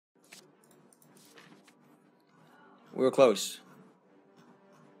We were close.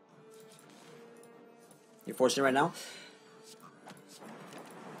 You're forcing it right now?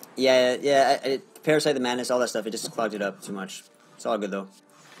 Yeah. Parasite the Madness, all that stuff, it just clogged it up too much. It's all good, though.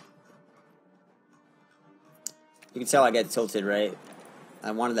 You can tell I get tilted, right?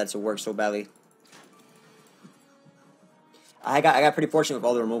 I wanted that to work so badly. I got pretty fortunate with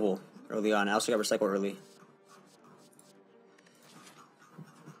all the removal early on. I also got recycle early.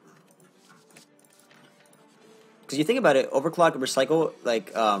 Because you think about it, overclock and recycle, like,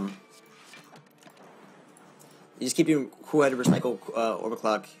 you just keep doing cool headed recycle,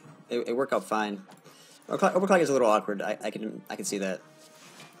 overclock. It worked out fine. Overclock is a little awkward. I can see that.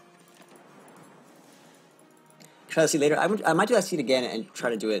 Try to see later. I might do that seed again and try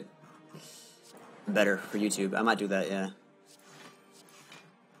to do it better for YouTube. I might do that, yeah.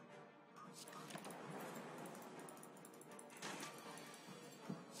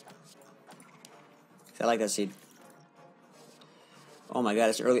 I like that seed. Oh my god,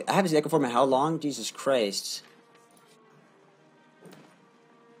 it's early. I haven't seen Echo Form in how long? Jesus Christ.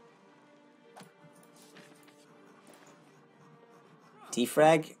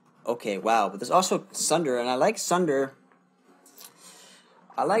 Defrag? Okay, wow. But there's also Sunder, and I like Sunder.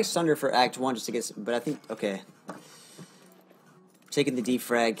 I like Sunder for Act 1 just to get... But I think... Okay. Taking the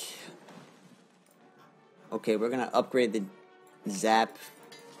defrag. Okay, we're gonna upgrade the Zap.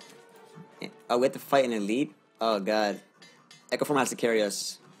 Oh, we have to fight an Elite? Oh, God. Echo Form has to carry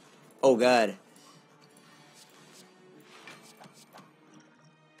us. Oh, God.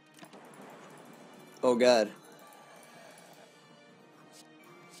 Oh, God.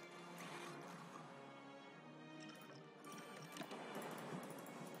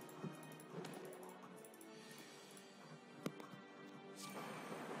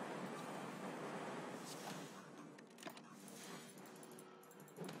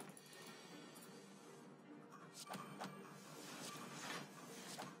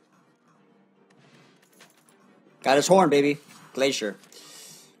 Got his horn, baby. Glacier.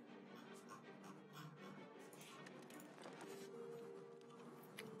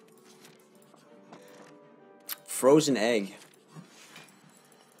 Frozen egg.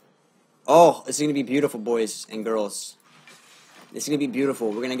 Oh, this is going to be beautiful, boys and girls. This is going to be beautiful.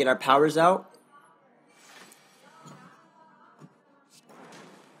 We're going to get our powers out.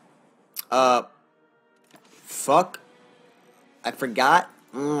 Fuck. I forgot.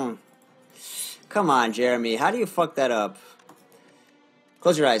 Come on, Jeremy. How do you fuck that up?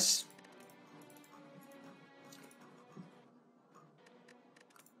 Close your eyes.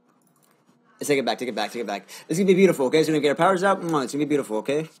 Let's take it back, take it back, take it back. This is going to be beautiful, okay? So we're going to get our powers out. It's going to be beautiful,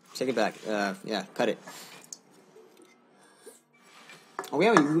 okay? Take it back. Yeah, cut it. Oh, we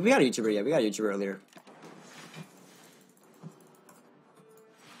got a YouTuber, yeah. We got a YouTuber earlier.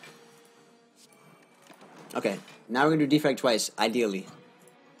 Okay, now we're going to do defect twice, ideally.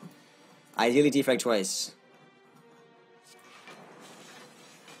 Ideally, defect twice.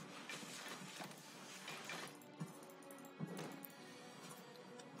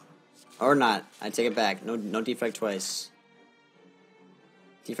 Or not. I take it back. No defect twice.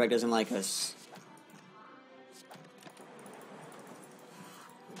 Defect doesn't like us.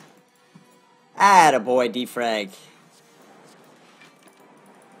 Attaboy, defrag.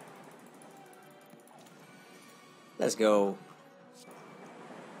 Let's go.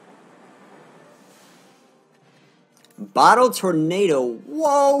 Bottle Tornado.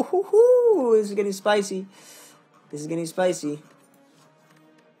 Whoa, hoo-hoo. This is getting spicy. This is getting spicy.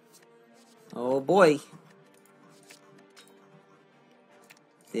 Oh boy.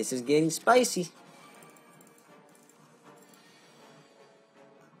 This is getting spicy.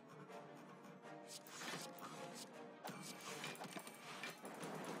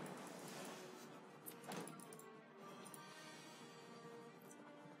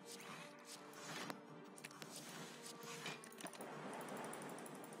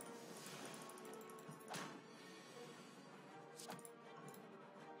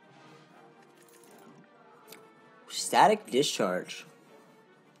 Static Discharge.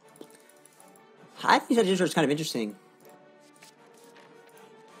 I think Static Discharge is kind of interesting.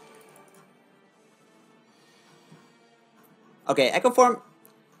 Okay, Echo Form.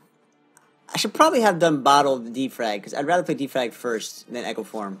 I should probably have done Bottle the Defrag, because I'd rather play Defrag first than Echo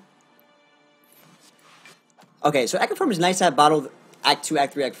Form. Okay, so Echo Form is nice to have Bottle Act 2,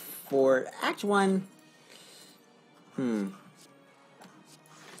 Act 3, Act 4. Act 1.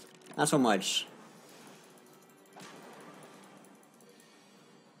 Not so much.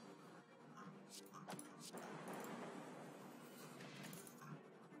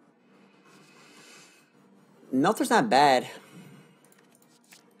 Melter's not bad.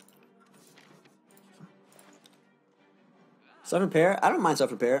 Self-repair? I don't mind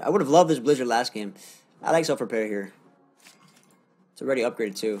self-repair. I would have loved this Blizzard last game. I like self-repair here. It's already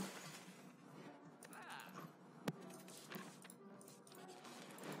upgraded too.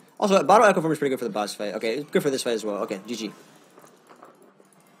 Also, Bottle Echo Form is pretty good for the boss fight. Okay, it's good for this fight as well. Okay, GG.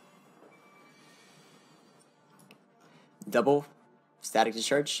 Double static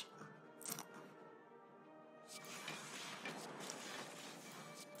discharge.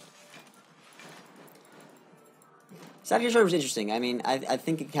 Static discharge was interesting. I mean, I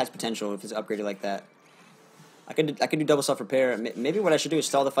think it has potential if it's upgraded like that. I could do double self repair. Maybe what I should do is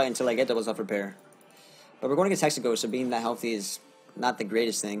stall the fight until I get double self repair. But we're going against Hexago, so being that healthy is not the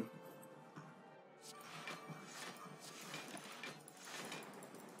greatest thing.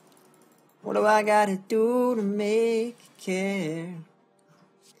 What do I gotta do to make you care?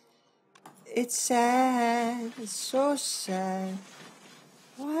 It's sad, it's so sad.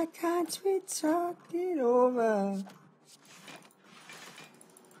 Why can't we talk it over?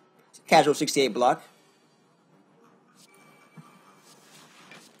 Casual 68 block.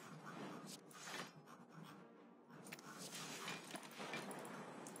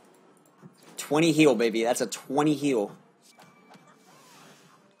 $20 heal, baby. That's a 20 heal.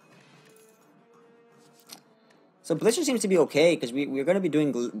 So Blizzard seems to be okay, because we're going to be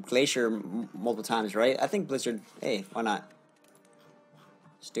doing Glacier multiple times, right? I think Blizzard, hey, why not?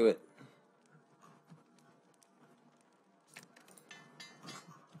 Let's do it.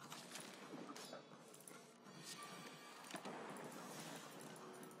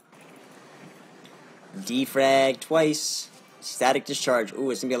 Defrag twice. Static discharge.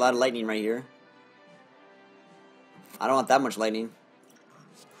 Ooh, it's going to be a lot of lightning right here. I don't want that much lightning.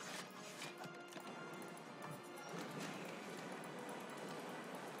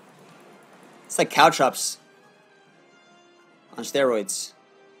 It's like Caltrops on steroids.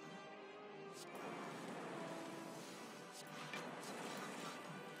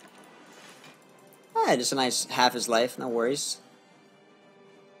 Ah, just a nice half his life, no worries.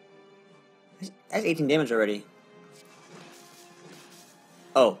 That's 18 damage already.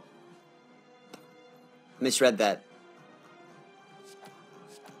 Oh. Misread that.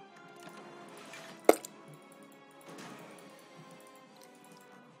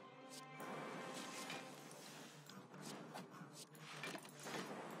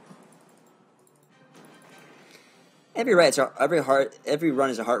 Every run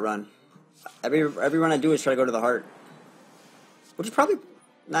is a heart run. Every run I do is try to go to the heart, which is probably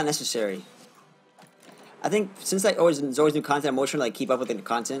not necessary. I think since there's always new content, I'm always trying to like keep up with the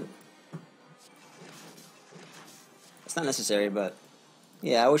content. It's not necessary, but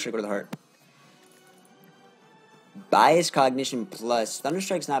yeah, I always try to go to the heart. Bias Cognition plus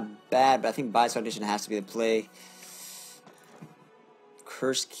Thunderstrike's not bad, but I think Bias Cognition has to be the play.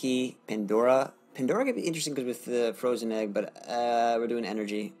 Curse Key, Pandora. Pandora could be interesting because with the frozen egg, but we're doing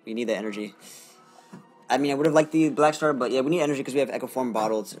energy. We need that energy. I mean, I would have liked the Black Star, but yeah, we need energy because we have Echo Form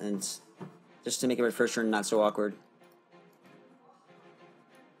bottled, and just to make it our first turn not so awkward.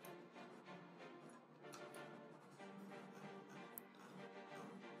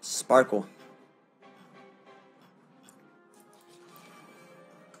 Sparkle.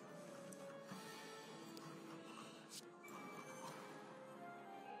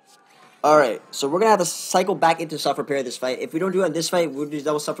 Alright, so we're going to have to cycle back into self-repair this fight. If we don't do it in this fight, we'll do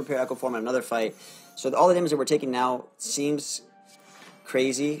double self-repair Echo Form in another fight. So all the damage that we're taking now seems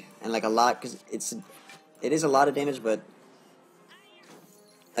crazy and like a lot, because it is a lot of damage, but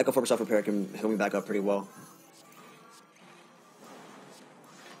Echo Form self-repair can heal me back up pretty well.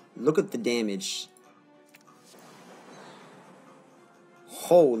 Look at the damage.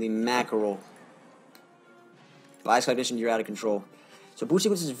 Holy mackerel. Bias Cognition, you're out of control. So boost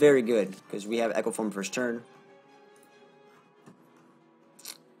sequence is very good because we have Echo Form first turn.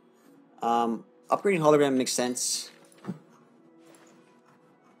 Upgrading hologram makes sense.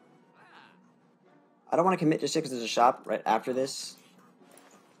 I don't want to commit just because there's a shop right after this.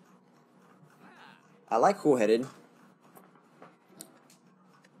 I like cool-headed,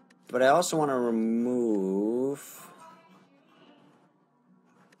 but I also want to remove.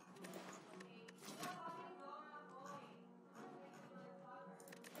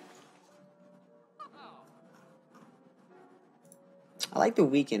 I like the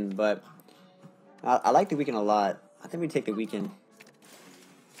weaken, but I like the weaken a lot. I think we take the weaken.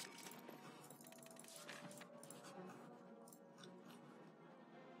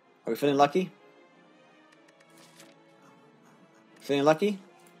 Are we feeling lucky? Feeling lucky?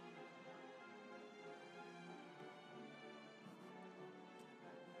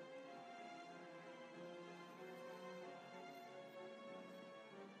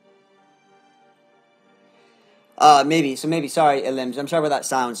 Maybe. So maybe. Sorry, Limbs. I'm sorry about that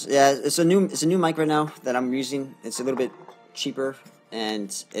sounds. Yeah, it's a new mic right now that I'm using. It's a little bit cheaper, and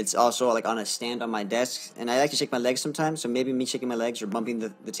it's also like on a stand on my desk. And I like to shake my legs sometimes. So maybe me shaking my legs or bumping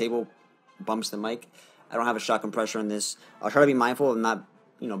the table bumps the mic. I don't have a shock compressor on this. I'll try to be mindful of not,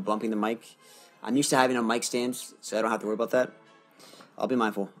 bumping the mic. I'm used to having a mic stand, so I don't have to worry about that. I'll be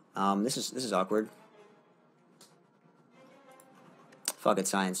mindful. This is awkward. Fuck it,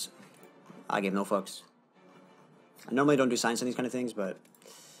 science. I give no fucks. I normally don't do science on these kind of things, but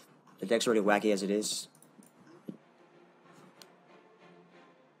the deck's already wacky as it is.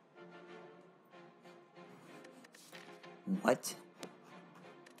 What?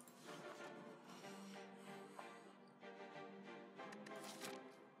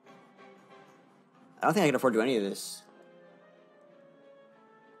 I don't think I can afford to do any of this.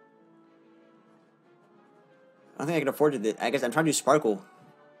 I don't think I can afford to do it. I guess I'm trying to do Sparkle.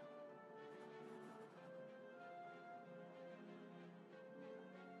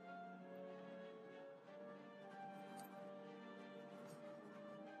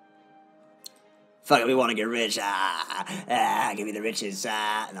 Fuck it, we want to get rich. Give me the riches.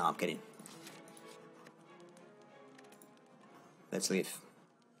 No, I'm kidding. Let's leave.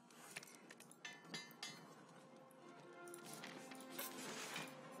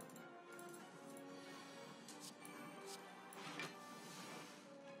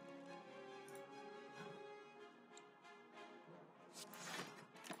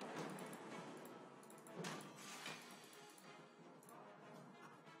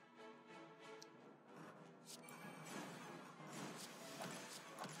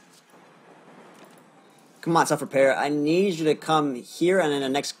 Come on, self-repair. I need you to come here and in the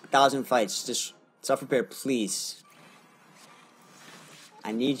next 1,000 fights. Just self-repair, please.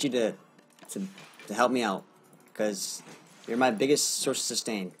 I need you to help me out. Because you're my biggest source of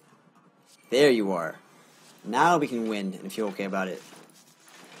sustain. There you are. Now we can win and feel okay about it.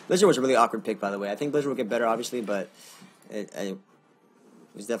 Blizzard was a really awkward pick, by the way. I think Blizzard will get better, obviously, but it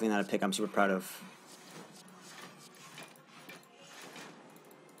was definitely not a pick I'm super proud of.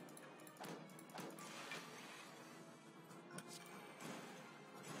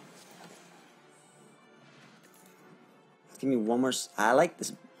 Give me one more. I like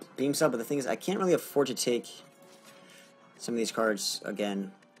this beam sub, but the thing is, I can't really afford to take some of these cards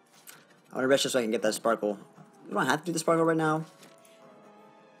again. I want to rest just so I can get that Sparkle. You don't have to do the Sparkle right now.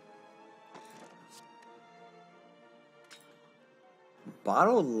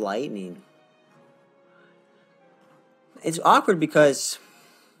 Bottle Lightning. It's awkward because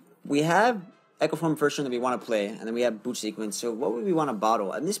we have Echo Form first turn that we want to play, and then we have Boot Sequence. So what would we want to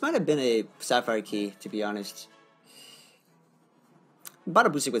bottle? And this might have been a Sapphire Key, to be honest.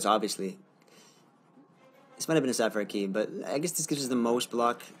 Bottle Boot Sequence, obviously. This might have been a Sapphire Key, but I guess this gives us the most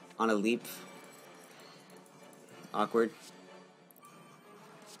block on a leap. Awkward.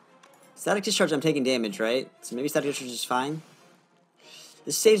 Static Discharge, I'm taking damage, right? So maybe Static Discharge is fine.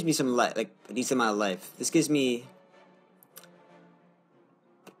 This saves me some life, like a decent amount of life. This gives me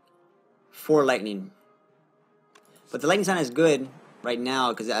 4 lightning. But the lightning's not as good right now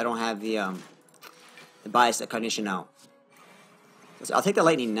because I don't have the bias at Cognition now. So I'll take the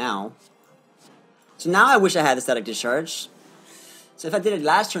lightning now. So now I wish I had the Static Discharge. So if I did it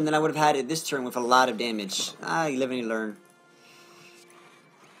last turn, then I would have had it this turn with a lot of damage. You live and you learn.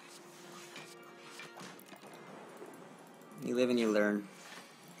 You live and you learn.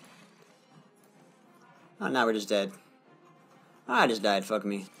 Oh, now we're just dead. Oh, I just died. Fuck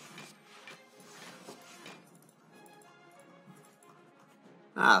me.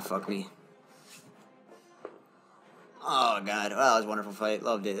 Fuck me. Oh, God. Well, that was a wonderful fight.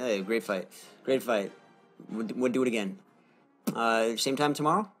 Loved it. Hey, great fight. Great fight. Would do it again. Same time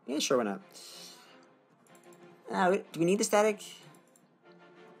tomorrow? Yeah, sure, why not? Do we need the static?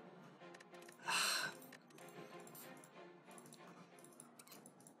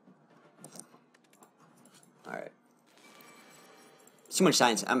 Alright. Too much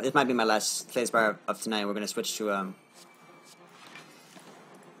science. This might be my last Slay the Spire of tonight. We're going to switch to,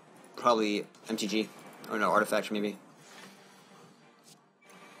 probably MTG. Or no, Artifact, maybe.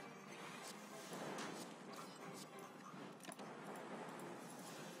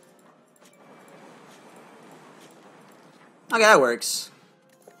 Okay, that works.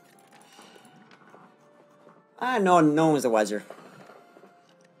 No one was the wiser.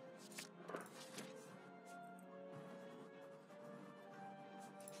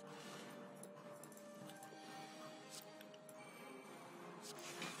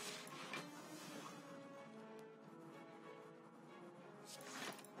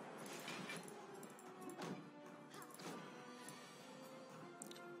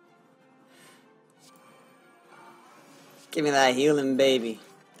 Give me that healing, baby.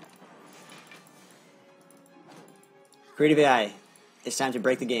 Creative AI. It's time to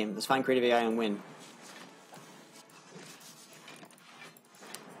break the game. Let's find Creative AI and win.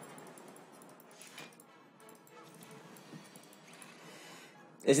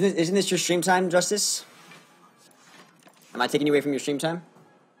 Isn't this your stream time, Justice? Am I taking you away from your stream time?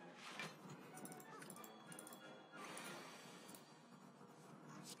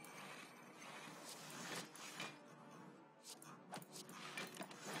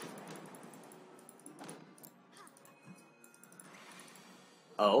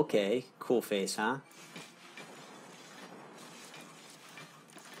 Oh, okay. Cool face, huh?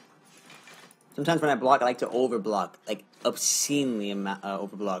 Sometimes when I block, I like to overblock, like obscenely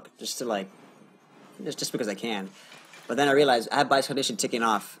overblock, just to like, just because I can. But then I realized I have bias cognition ticking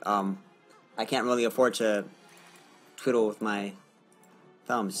off. I can't really afford to twiddle with my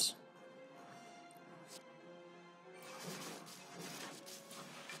thumbs.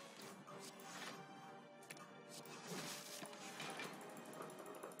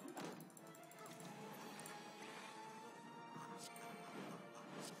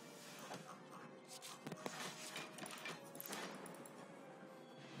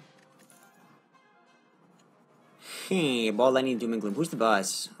 Hey, ball lightning, doom and gloom. Who's the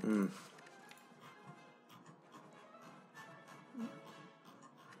boss? The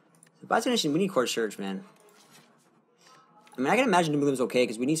boss condition, we need core surge, man. I mean, I can imagine doom and gloom's okay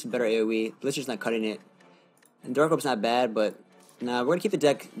because we need some better AoE. Blizzard's not cutting it, and Dark Ope's not bad, but nah, we're gonna keep the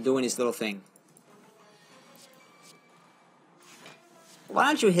deck doing its little thing. Why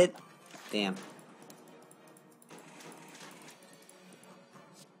don't you hit? Damn.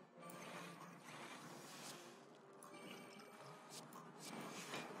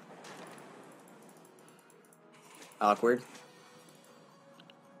 Awkward.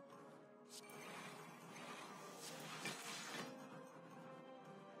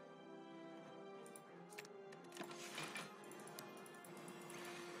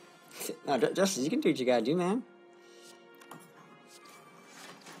 No, Justice, you can do what you gotta do, man.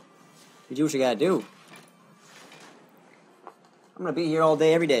 You do what you gotta do. I'm gonna be here all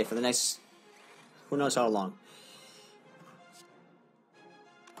day, every day for the next who knows how long.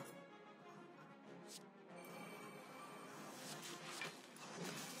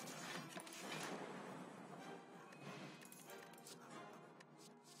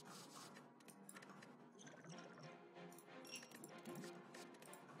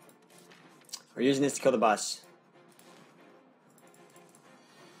 We're using this to kill the boss.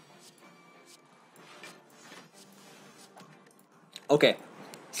 Okay.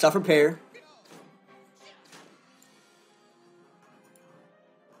 Self-repair.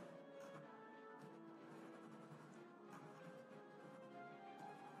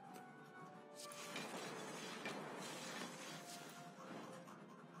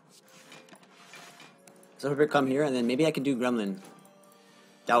 Self-repair come here, and then maybe I can do Gremlin.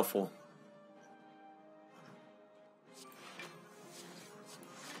 Doubtful.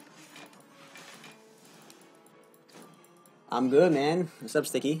 I'm good, man. What's up,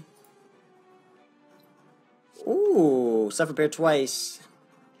 Sticky? Ooh, self-repair twice.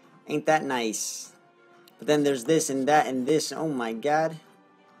 Ain't that nice? But then there's this and that and this. Oh my god.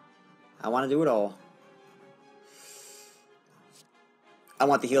 I want to do it all. I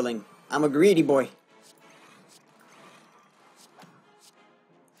want the healing. I'm a greedy boy.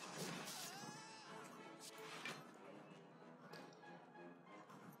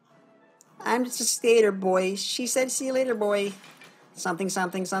 I'm just a skater boy. She said, see you later, boy. Something,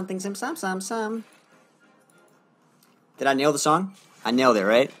 something, something, some. Did I nail the song? I nailed it,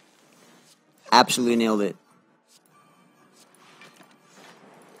 right? Absolutely nailed it.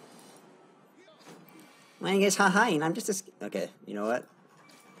 My name is hi, and I'm just a... Okay, you know what?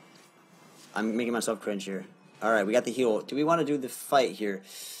 I'm making myself cringe here. Alright, we got the heal. Do we want to do the fight here?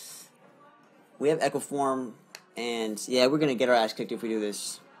 We have Echo Form, and yeah, we're going to get our ass kicked if we do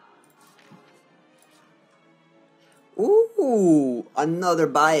this. Ooh, another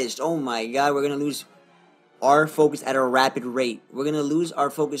biased. Oh my god, we're going to lose our focus at a rapid rate. We're going to lose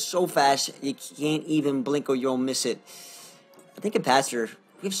our focus so fast, you can't even blink or you'll miss it. I think Capacitor,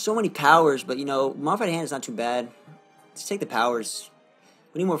 we have so many powers, but you know, Modified Hand is not too bad. Let's take the powers.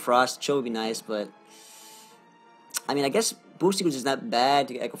 We need more Frost. Chill would be nice, but I mean, I guess Boost Sequence is not bad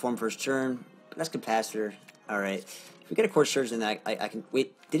to get Echo Form first turn, but that's Capacitor. Alright. If we get a Core Surge, then I can...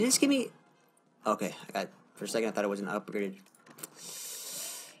 Wait, did it just give me... Okay, I got... For a second, I thought it wasn't upgraded.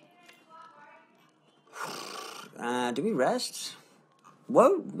 Do we rest?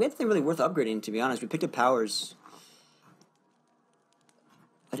 Well, we have nothing really worth upgrading, to be honest. We picked up powers.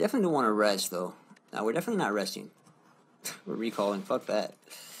 I definitely don't want to rest, though. No, we're definitely not resting. We're recalling. Fuck that.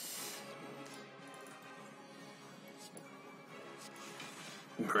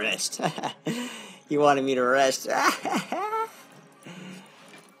 Rest. He wanted me to rest. I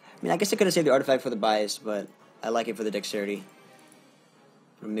mean, I guess I could have saved the artifact for the bias, but I like it for the dexterity.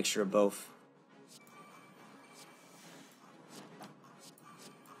 A mixture of both.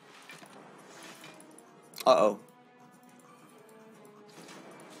 Uh-oh.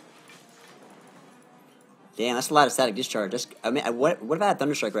 Damn, that's a lot of static discharge. That's, I mean, what if I had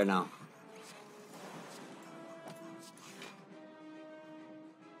Thunderstrike right now?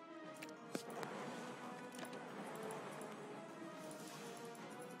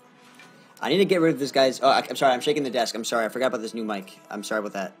 I need to get rid of this guy's... Oh, I'm sorry, I'm shaking the desk. I'm sorry, I forgot about this new mic. I'm sorry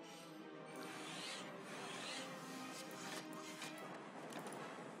about that.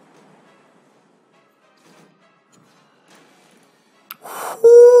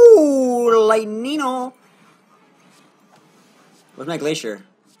 Ooh, lightnino. Where's my glacier?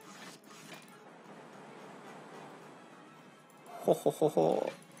 Ho ho ho ho.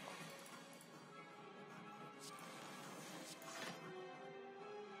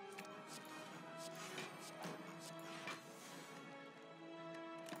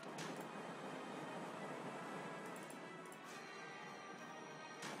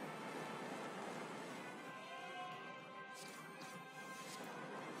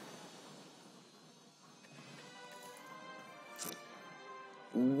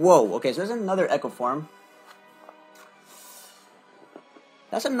 Whoa, okay, so there's another Echo Form.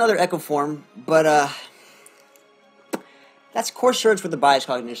 That's another Echo Form, but, that's Core Surge with the Bias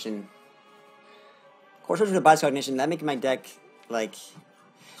Cognition. Core Surge with the Bias Cognition, that makes my deck, like...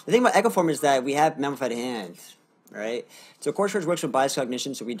 The thing about Echo Form is that we have Mammofied Hand, right? So Core Surge works with Bias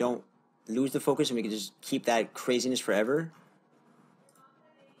Cognition so we don't lose the focus and we can just keep that craziness forever.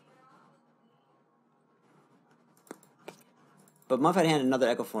 But Mummified Hand, another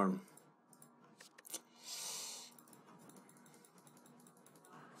Echo Form.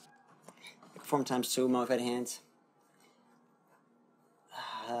 Echo Form times 2, Mummified Hand.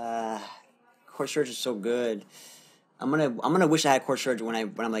 Core Surge is so good. I'm gonna wish I had Core Surge when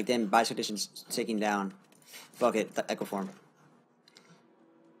I'm like, damn, Bias Condition's taking down. Fuck it, Echo Form.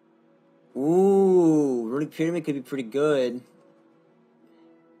 Ooh, Runic Pyramid could be pretty good.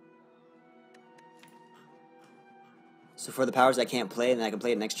 So for the powers I can't play, then I can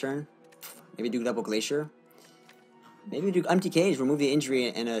play it next turn. Maybe do double Glacier. Maybe do Empty Cage, remove the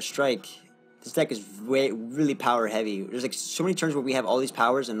injury and a strike. This deck is really power heavy. There's like so many turns where we have all these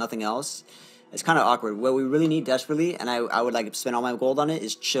powers and nothing else. It's kind of awkward. What we really need desperately, and I would like spend all my gold on it,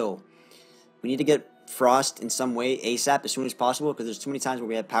 is Chill. We need to get Frost in some way ASAP as soon as possible because there's too many times where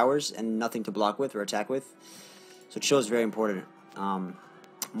we have powers and nothing to block with or attack with. So Chill is very important.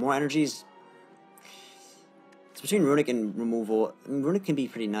 More energies. It's between Runic and removal. I mean, Runic can be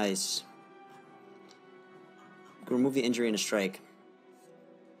pretty nice. Remove the injury and a strike.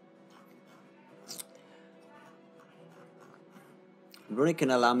 Runic can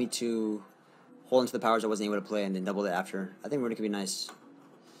allow me to hold into the powers I wasn't able to play and then double it after. I think Runic could be nice.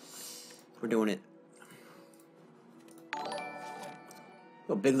 We're doing it.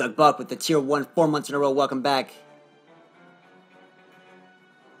 Oh, Big Luck Buck with the tier 1 4 months in a row. Welcome back.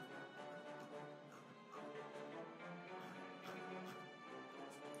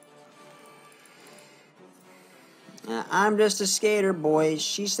 I'm just a skater, boy.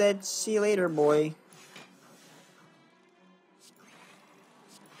 She said, see you later, boy.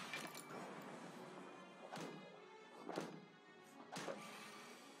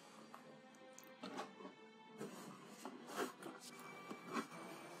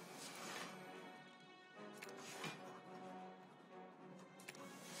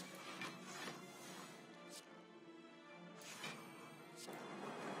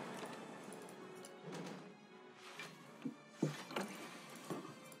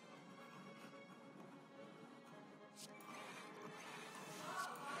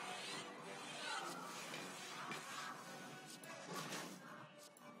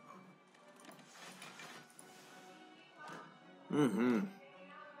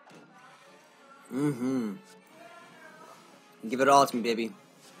 Give it all to me, baby.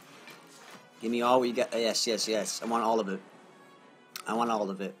 Give me all what you got. Yes, yes, yes. I want all of it. I want all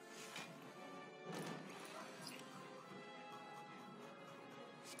of it.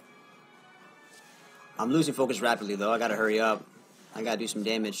 I'm losing focus rapidly, though. I gotta hurry up. I gotta do some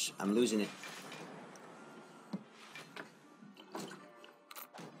damage. I'm losing it.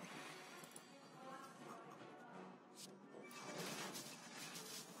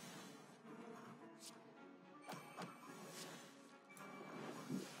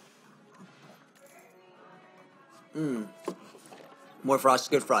 More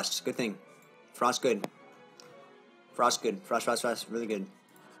frost. Good frost. Good thing. Frost good. Frost good. Frost. Really good.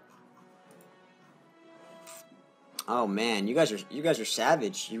 Oh man, you guys are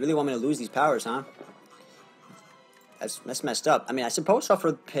savage. You really want me to lose these powers, huh? That's messed up. I mean, I suppose I'll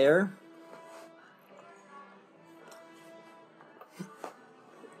for the pair.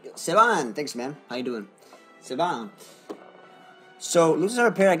 Sevan, thanks man. How you doing? Sevan. So losing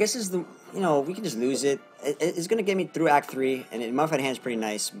our pair, I guess is the we can just lose it. It's gonna get me through Act 3, and Modified Hand's pretty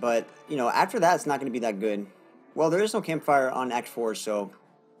nice, but after that it's not gonna be that good. Well, there is no campfire on Act 4, so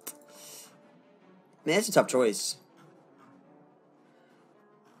man, it's a tough choice.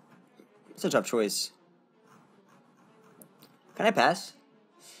 It's a tough choice. Can I pass?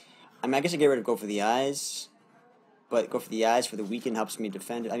 I mean, I guess I get rid of Go for the Eyes, but Go for the Eyes for the weaken helps me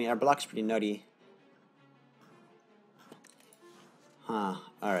defend. I mean, our block's pretty nutty. Huh.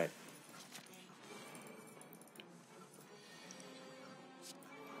 All right.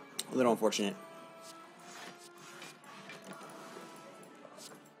 A little unfortunate.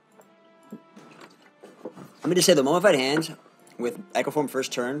 Let me just say the Modified Hand with Echo Form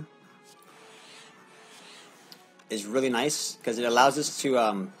first turn is really nice because it allows us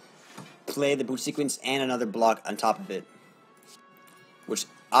to play the boot sequence and another block on top of it, which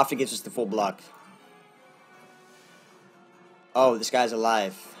often gives us the full block. Oh, this guy's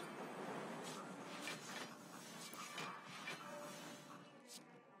alive.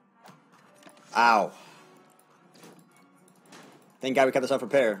 Ow. Thank God we kept this off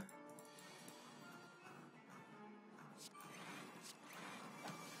repair.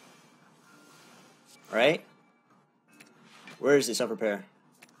 Right? Where is this self-repair?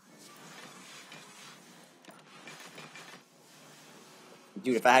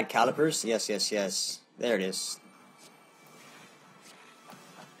 Dude, if I had calipers, yes. There it is.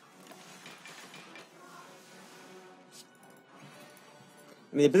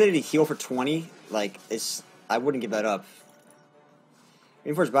 I mean, the ability to heal for 20, like, I wouldn't give that up.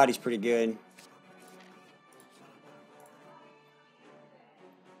 Reinforced body's pretty good.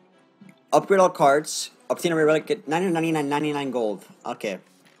 Upgrade all cards. Obtain a rare relic. Get 999 gold. Okay.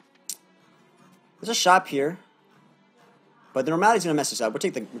 There's a shop here. But the normality's gonna mess us up. We're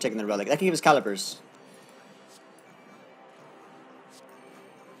taking the relic. That can give us calipers.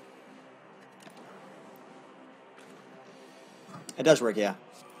 It does work, yeah.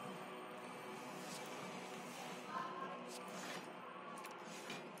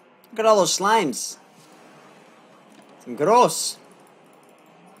 Look at all those slimes. Gross.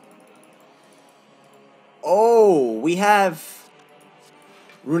 Oh, we have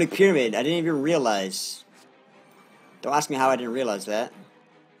Runic Pyramid. I didn't even realize. Don't ask me how I didn't realize that.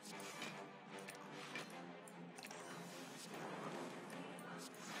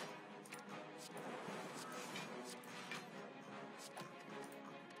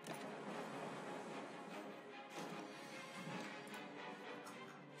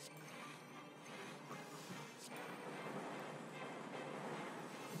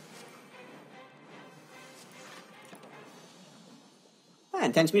 Ah,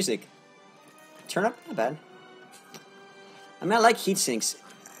 intense music. Turn up, not bad. I mean, I like heat sinks.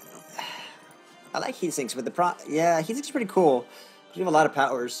 I like heat sinks, but yeah, heat sinks are pretty cool. You have a lot of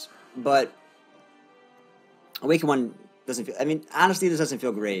powers, but Awaken one doesn't feel. I mean, honestly, this doesn't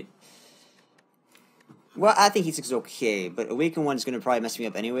feel great. Well, I think heat sinks is okay, but Awaken one is gonna probably mess me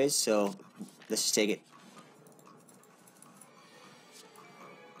up anyways. So let's just take it.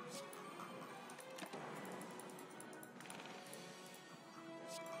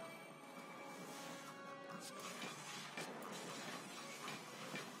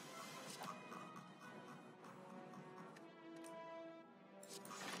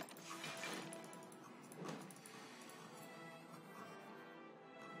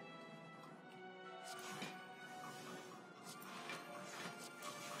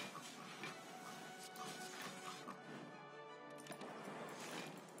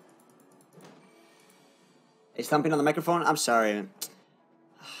 Is thumping on the microphone? I'm sorry.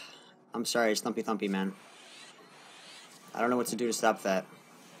 I'm sorry, it's thumpy, man. I don't know what to do to stop that.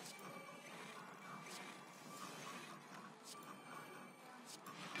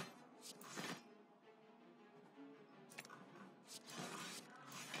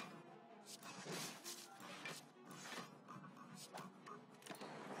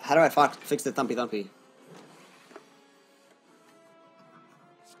 How do I fix the thumpy?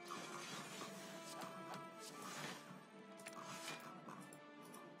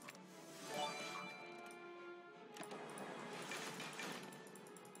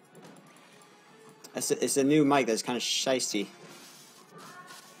 It's a new mic that's kind of shysty.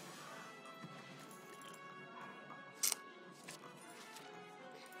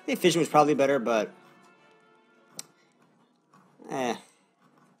 think Fission was probably better, but I'm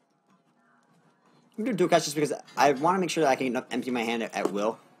gonna do Dual Cast just because I want to make sure that I can empty my hand at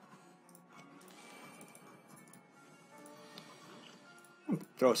will.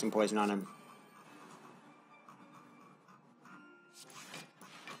 Throw some poison on him.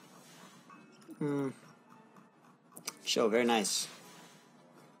 Chill, very nice.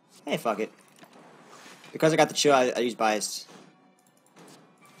 Hey, fuck it. Because I got the chill, I use biased.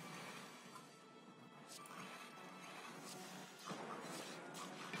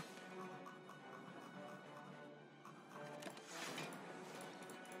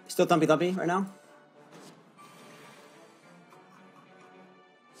 Still thumpy thumpy right now?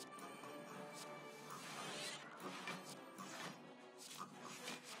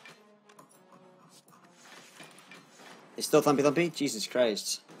 It's still thumpy thumpy? Jesus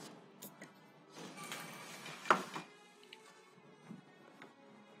Christ.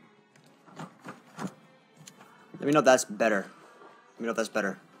 Let me know if that's better. Let me know if that's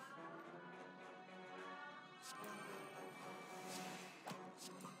better.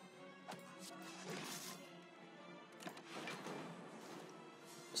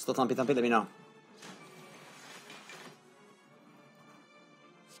 Still thumpy thumpy? Let me know.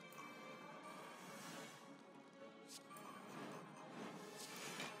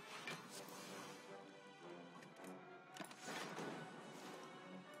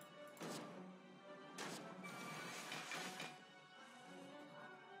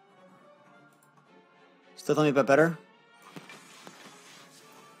 Still thumpy but better?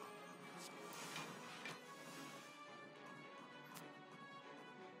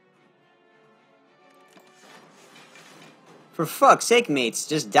 For fuck's sake, mates,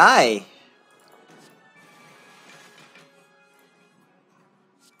 just die.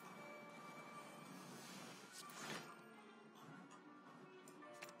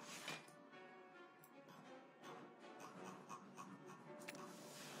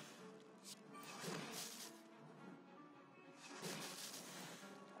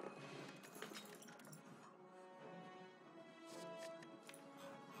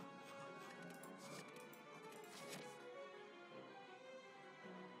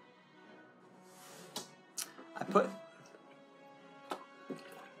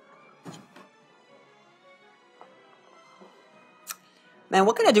 Man,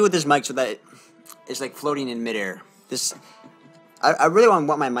 what can I do with this mic so that it's like floating in midair? This, I really want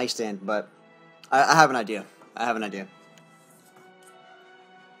my mic stand, but I have an idea. I have an idea.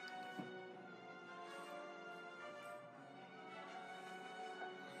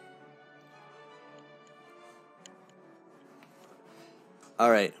 All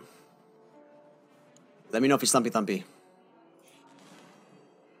right. Let me know if he's thumpy thumpy.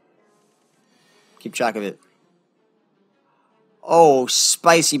 Keep track of it. Oh,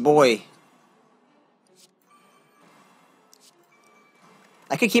 spicy boy.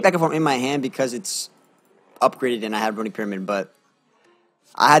 I could keep Echoform in my hand because it's upgraded and I have Running Pyramid, but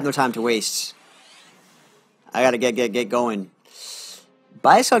I had no time to waste. I gotta get going.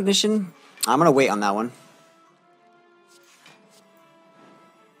 Bias Cognition, I'm gonna wait on that one.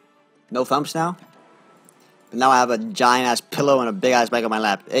 No thumps now? But now I have a giant-ass pillow and a big-ass bag on my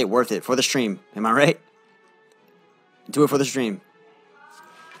lap. Hey, worth it for the stream. Am I right? Do it for the stream.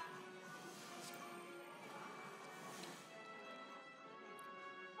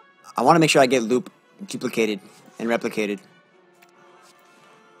 I want to make sure I get loop duplicated and replicated.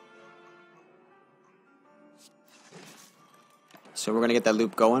 So we're going to get that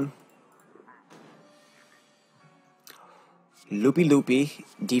loop going. Loopy loopy.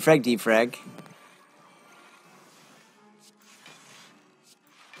 Defrag defrag.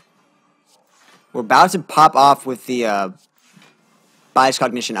 We're about to pop off with the bias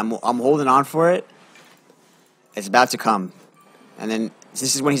cognition. I'm holding on for it. It's about to come. And then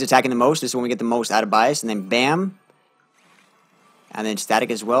this is when he's attacking the most. This is when we get the most out of bias. And then bam. And then static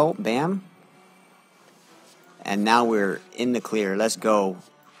as well. Bam. And now we're in the clear. Let's go.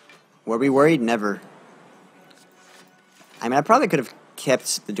 Were we worried? Never. I mean, I probably could have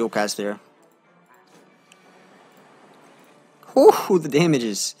kept the dual cast there. Ooh, the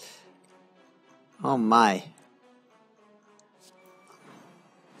damages. Oh my.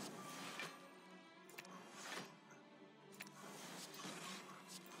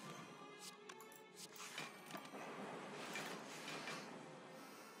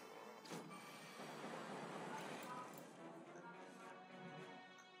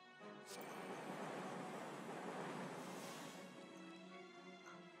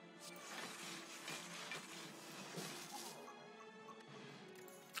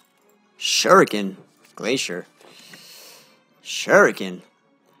 Shuriken. Glacier. Shuriken.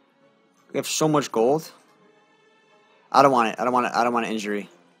 We have so much gold. I don't want it. I don't want it. I don't want an injury.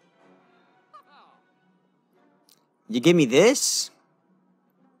 You give me this?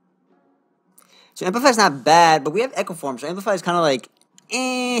 So Amplify's not bad, but we have Echo Form, so Amplify's kind of like,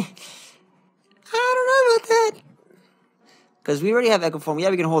 I don't know about that. Because we already have Echo Form.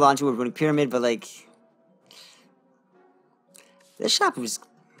 Yeah, we can hold on to it. We're running Pyramid, but like, this shop was...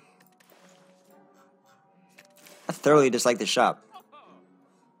 I thoroughly dislike this shop.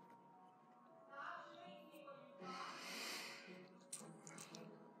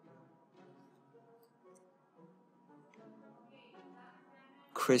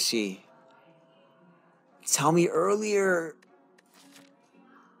 Chrissy. Tell me earlier.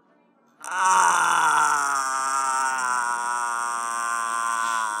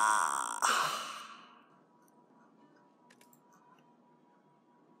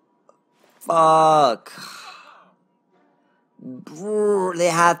 Fuck. They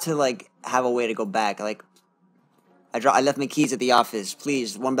have to like have a way to go back. Like I left my keys at the office.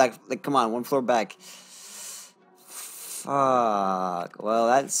 Please, one back. Like come on, one floor back. Fuck. Well,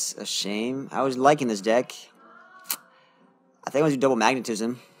 that's a shame. I was liking this deck. I think I was double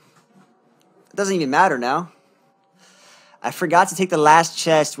magnetism. It doesn't even matter now. I forgot to take the last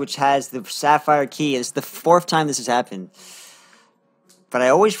chest, which has the sapphire key. It's the 4th time this has happened. But I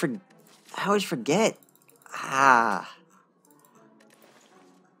always forget.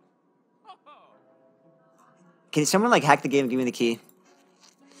 Can someone like hack the game and give me the key?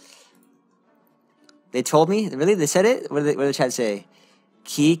 They told me? Really? They said it? What did the chat say?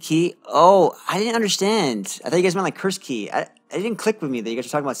 Key? Oh, I didn't understand. I thought you guys meant like curse key. I didn't click with me that you guys were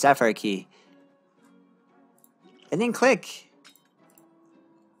talking about sapphire key. It didn't click.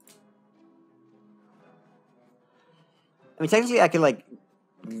 I mean, technically I could like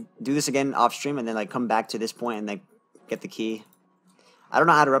do this again off stream and then like come back to this point and like get the key. I don't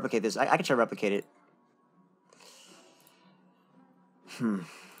know how to replicate this. I can try to replicate it.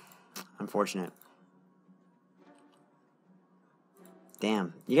 Unfortunate.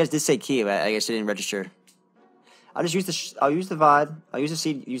 Damn. You guys did say key, but I guess it didn't register. I'll just use the I'll use the VOD. I'll use the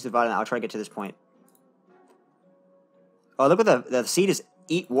seed, use the VOD, and I'll try to get to this point. Oh, look at the seed is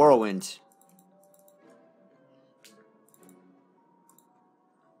Eat Whirlwind.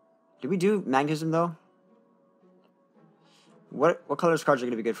 Did we do magnetism though? What colors cards are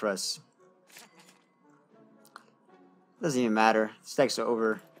gonna be good for us? Doesn't even matter. This deck's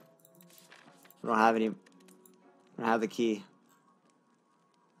over. We don't have any. We don't have the key.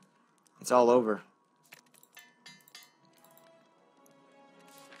 It's all over.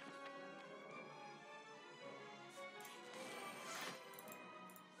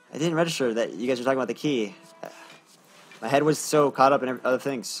 I didn't register that you guys were talking about the key. My head was so caught up in other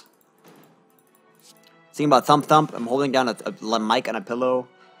things. Thinking about Thump Thump. I'm holding down a mic on a pillow.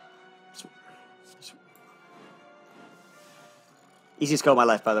 Easiest go of my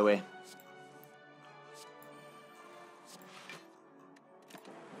life, by the way.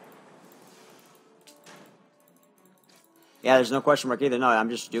 Yeah, there's no question mark either. No, I'm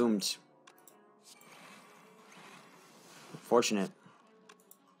just doomed. Fortunate.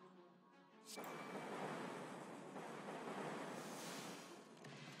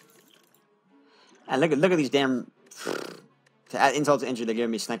 And look at these damn. To add insult to injury, they're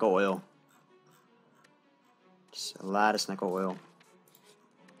giving me Snecko oil. Just a lot of Snecko oil.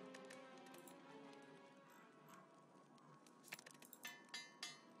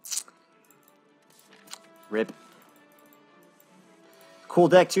 Rip. Cool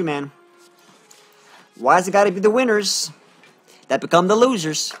deck too, man. Why's it gotta be the winners that become the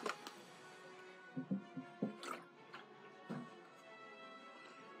losers?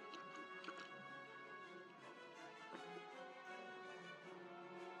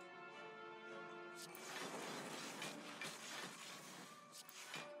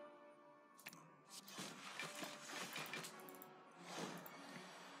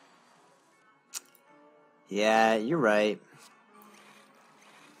 Yeah, you're right.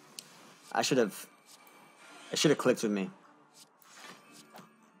 I should have clicked with me.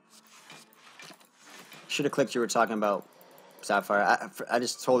 Should have clicked you were talking about Sapphire. I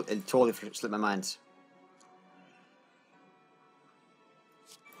just totally slipped my mind.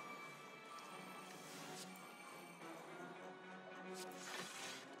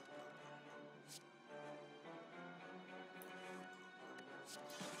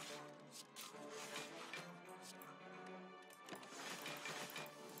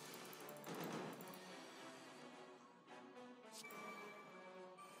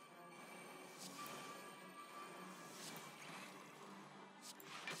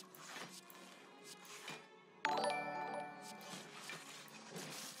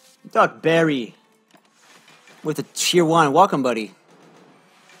 Duck Berry with a tier 1. Welcome, buddy.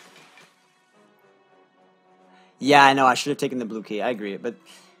 Yeah, I know. I should have taken the blue key. I agree. But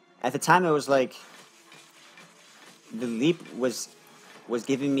at the time, it was like the leap was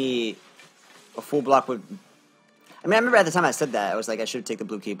giving me a full block with. I mean, I remember at the time I said that. I was like, I should take the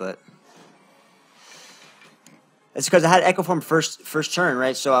blue key, but it's because I had Echo Form first turn,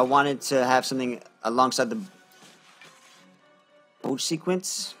 right? So I wanted to have something alongside the boat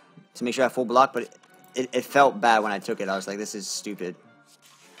sequence to make sure I have full block, but it felt bad when I took it. I was like, this is stupid.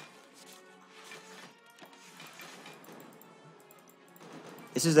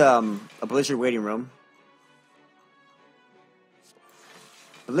 This is a Blizzard waiting room.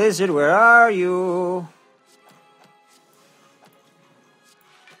 Blizzard, where are you?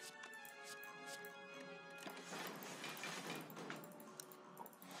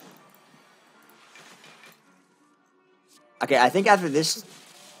 Okay, I think after this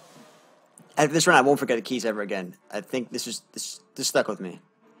run, I won't forget the keys ever again. I think this stuck with me.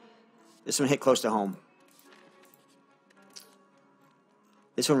 This one hit close to home.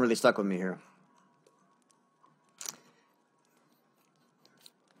 This one really stuck with me here.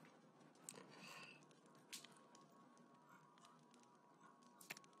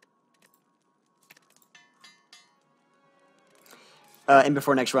 And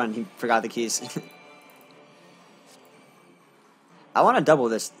before next run, he forgot the keys. I want to double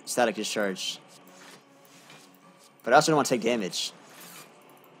this static discharge. But I also don't want to take damage.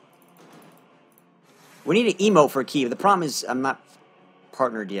 We need an emote for a key. The problem is I'm not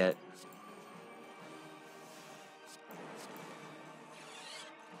partnered yet.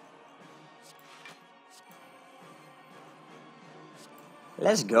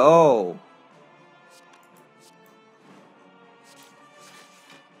 Let's go.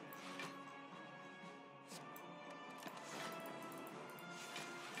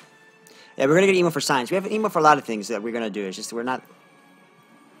 Yeah, we're going to get an emo for science. We have an emo for a lot of things that we're going to do. It's just we're not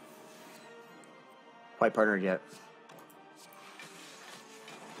quite partnered yet.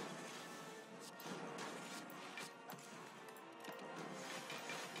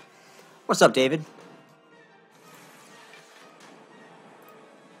 What's up, David?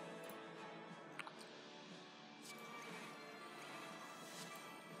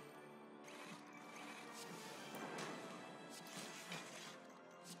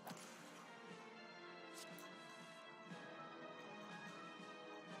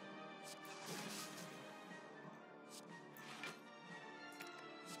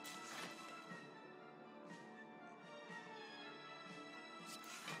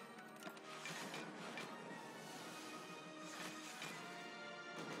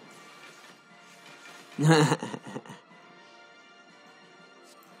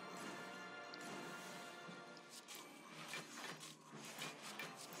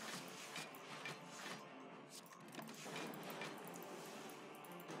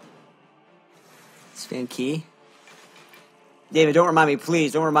 Spam key. David, don't remind me,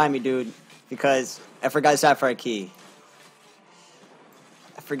 please. Don't remind me, dude. Because I forgot Sapphire key.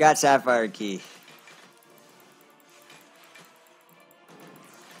 I forgot Sapphire key.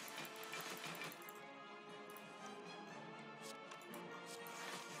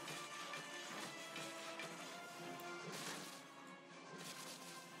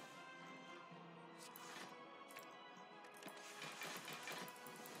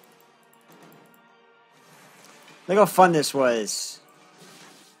 Look how fun this was.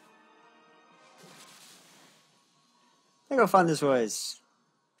 Look how fun this was.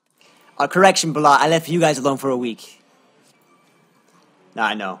 Correction, Blah. I left you guys alone for a week. No,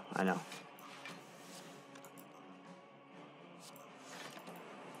 I know.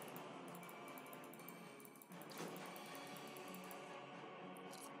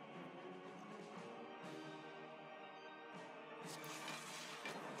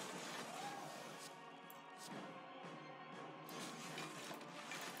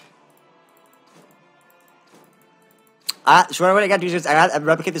 So what I gotta do is I gotta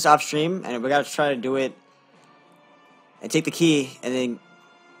replicate this off stream, and we gotta try to do it and take the key and then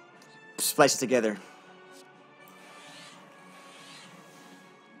splice it together.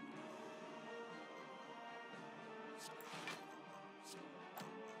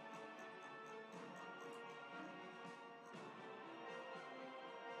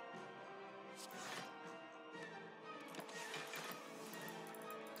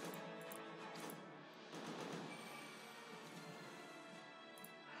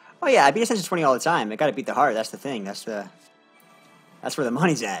 Oh yeah, I beat Ascension 20 all the time. I gotta beat the heart. That's the thing. That's where the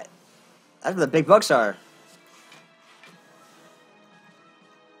money's at. That's where the big bucks are.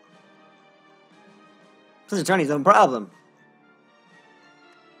 Ascension 20 is no problem.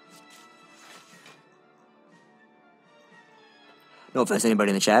 No offense to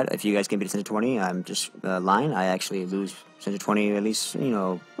anybody in the chat. If you guys can beat Ascension 20, I'm just lying. I actually lose Ascension 20 at least,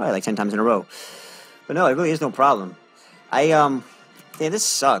 probably like 10 times in a row. But no, it really is no problem. Yeah, this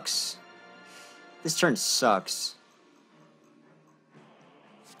sucks. This turn sucks.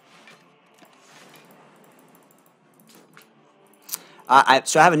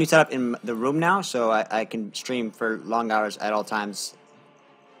 So I have a new setup in the room now, so I can stream for long hours at all times.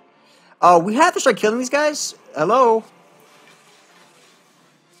 Oh, we have to start killing these guys? Hello?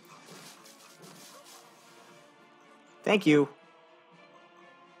 Thank you.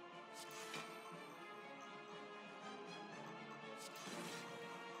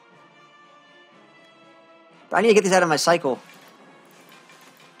 But I need to get these out of my cycle.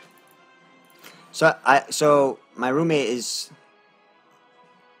 So my roommate is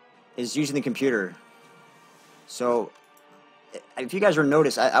using the computer. So if you guys were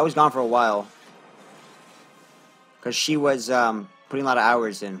noticed, I was gone for a while because she was putting a lot of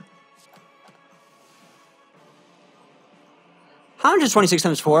hours in. 126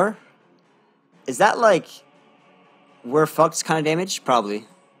 times 4? Is that like we're fucked kind of damage? Probably.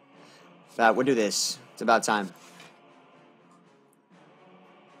 But we'll do this. It's about time.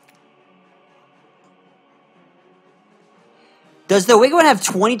 Does the Wiggle one have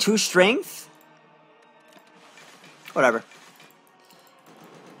 22 strength? Whatever.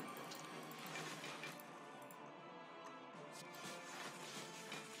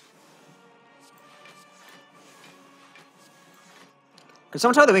 Can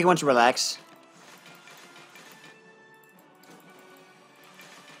someone tell the Wiggle one to relax?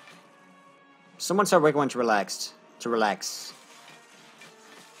 Someone tell Wiggle one to relax. To relax.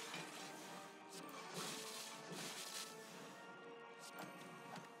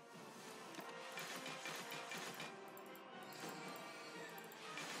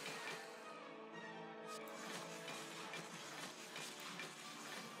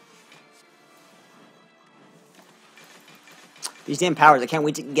 These damn powers, I can't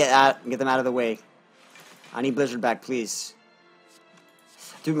wait to get them out of the way. I need Blizzard back, please.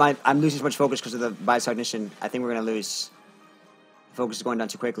 Dude, I'm losing so much focus because of the Cognition. I think we're going to lose. Focus is going down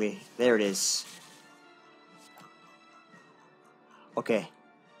too quickly. There it is. Okay.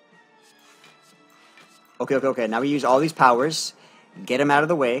 Okay. Now we use all these powers. Get them out of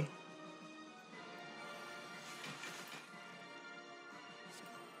the way.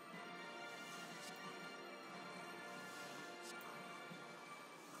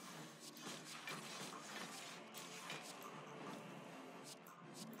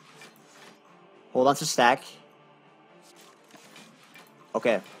 Hold on to stack.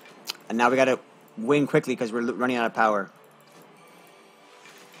 Okay. And now we gotta win quickly because we're running out of power.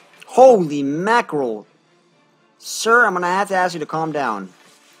 Holy mackerel. Sir, I'm gonna have to ask you to calm down.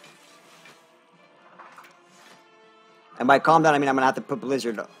 And by calm down, I mean I'm gonna have to put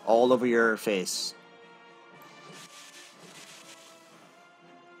Blizzard all over your face.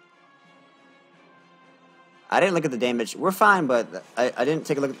 I didn't look at the damage. We're fine, but I didn't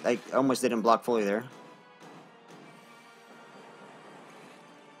take a look. I almost didn't block fully there.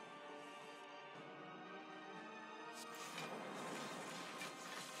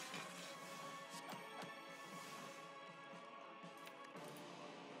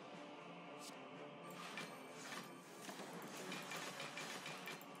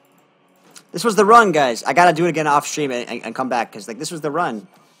 This was the run, guys. I gotta do it again off stream and come back because this was the run,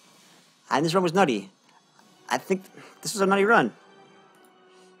 and this run was nutty. I think this was a nutty run.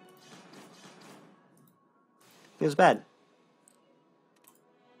 Feels bad.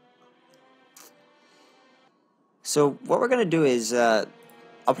 So what we're gonna do is, I'll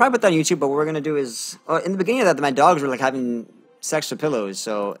probably put that on YouTube. But what we're gonna do is, in the beginning of that, my dogs were like having sex with pillows.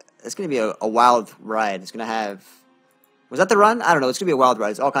 So it's gonna be a wild ride. It's gonna have. Was that the run? I don't know. It's gonna be a wild ride.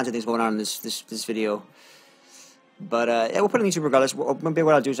 There's all kinds of things going on in this video. But yeah, we'll put it on YouTube regardless. Maybe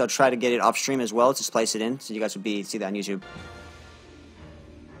what I'll do is I'll try to get it off stream as well to splice it in, so you guys will see that on YouTube.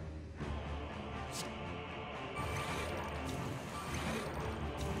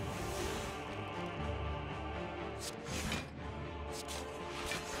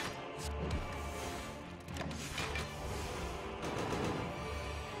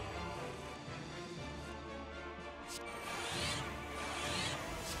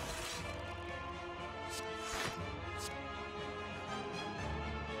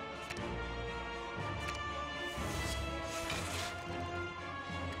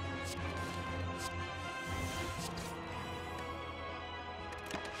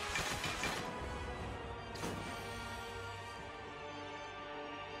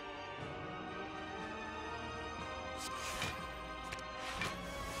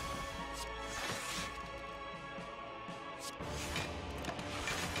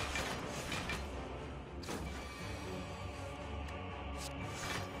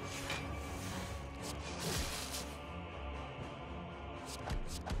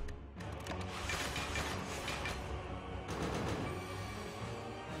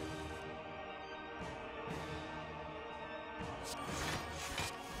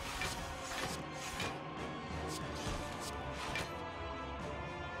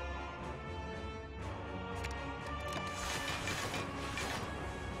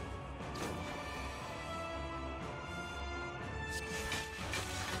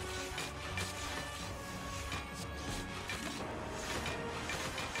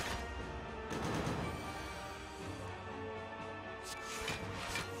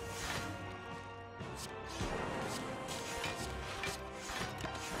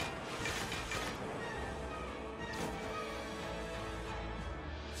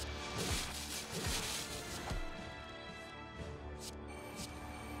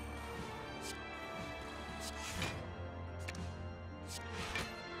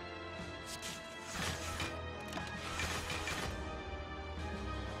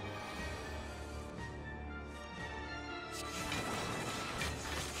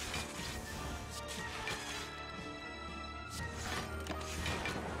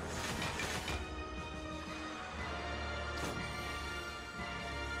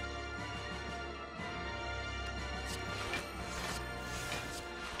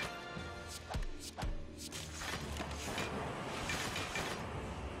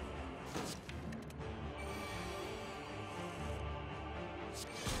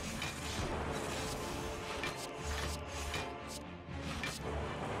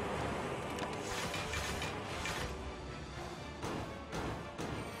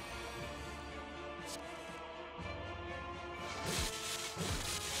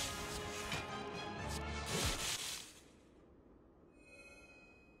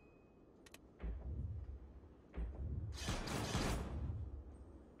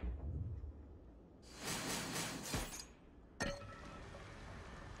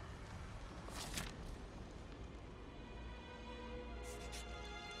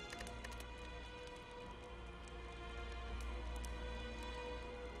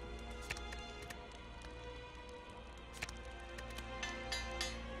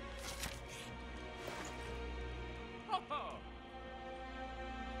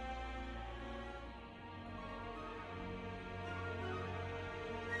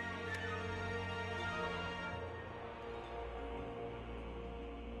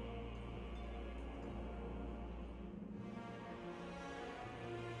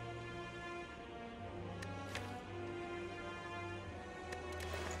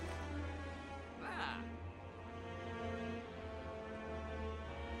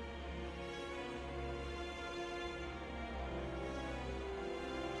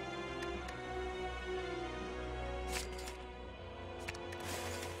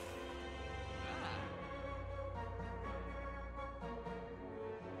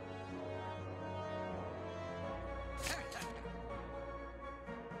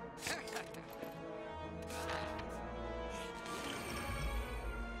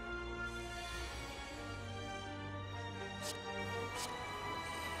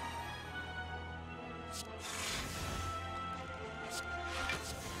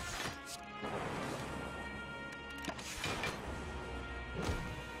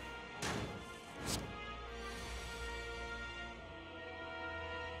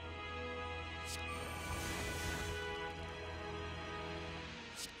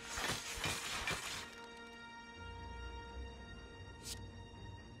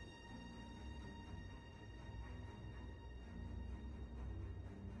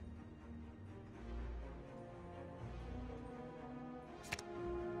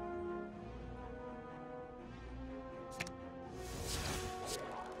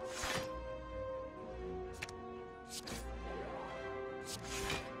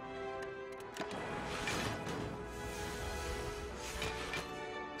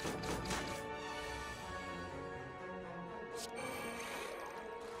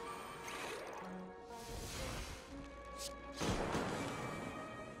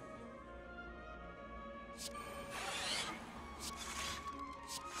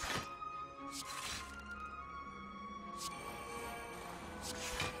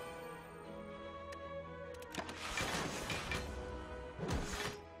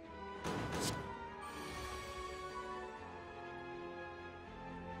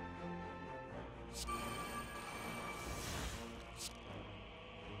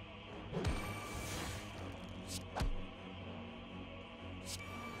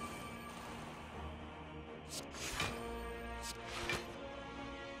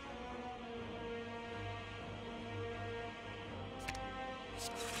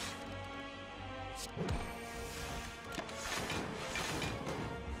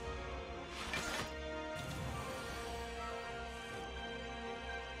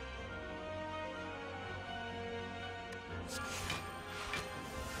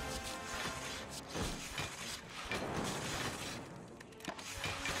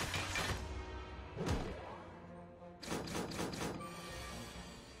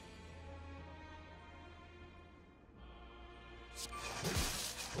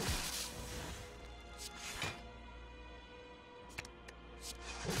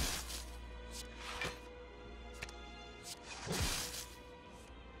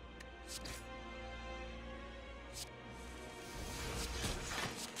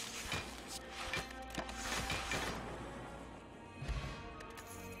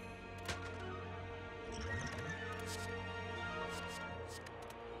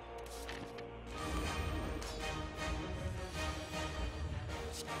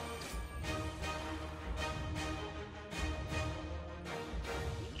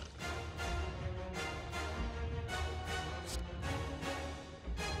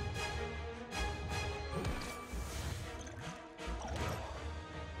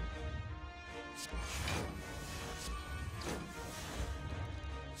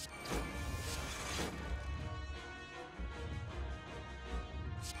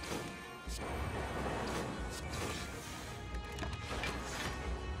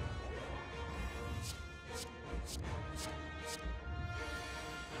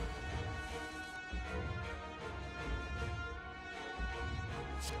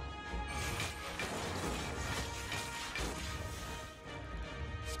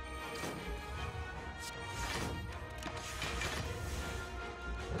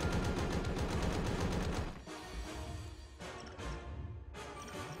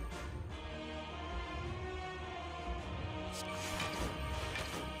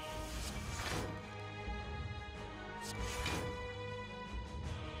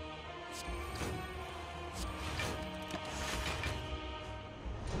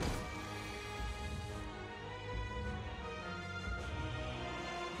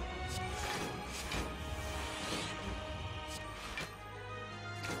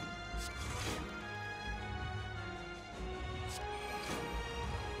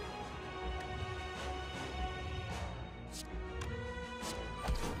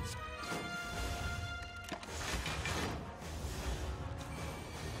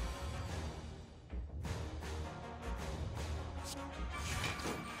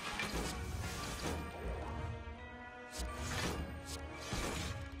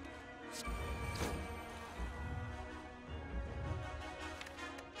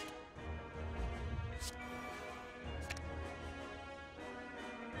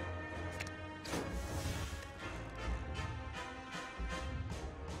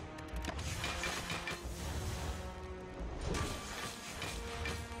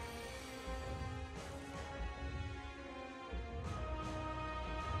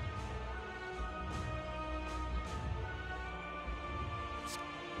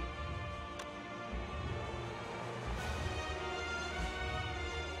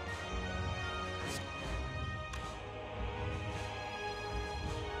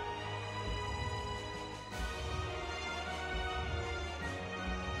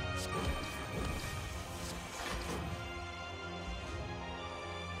 Let's go.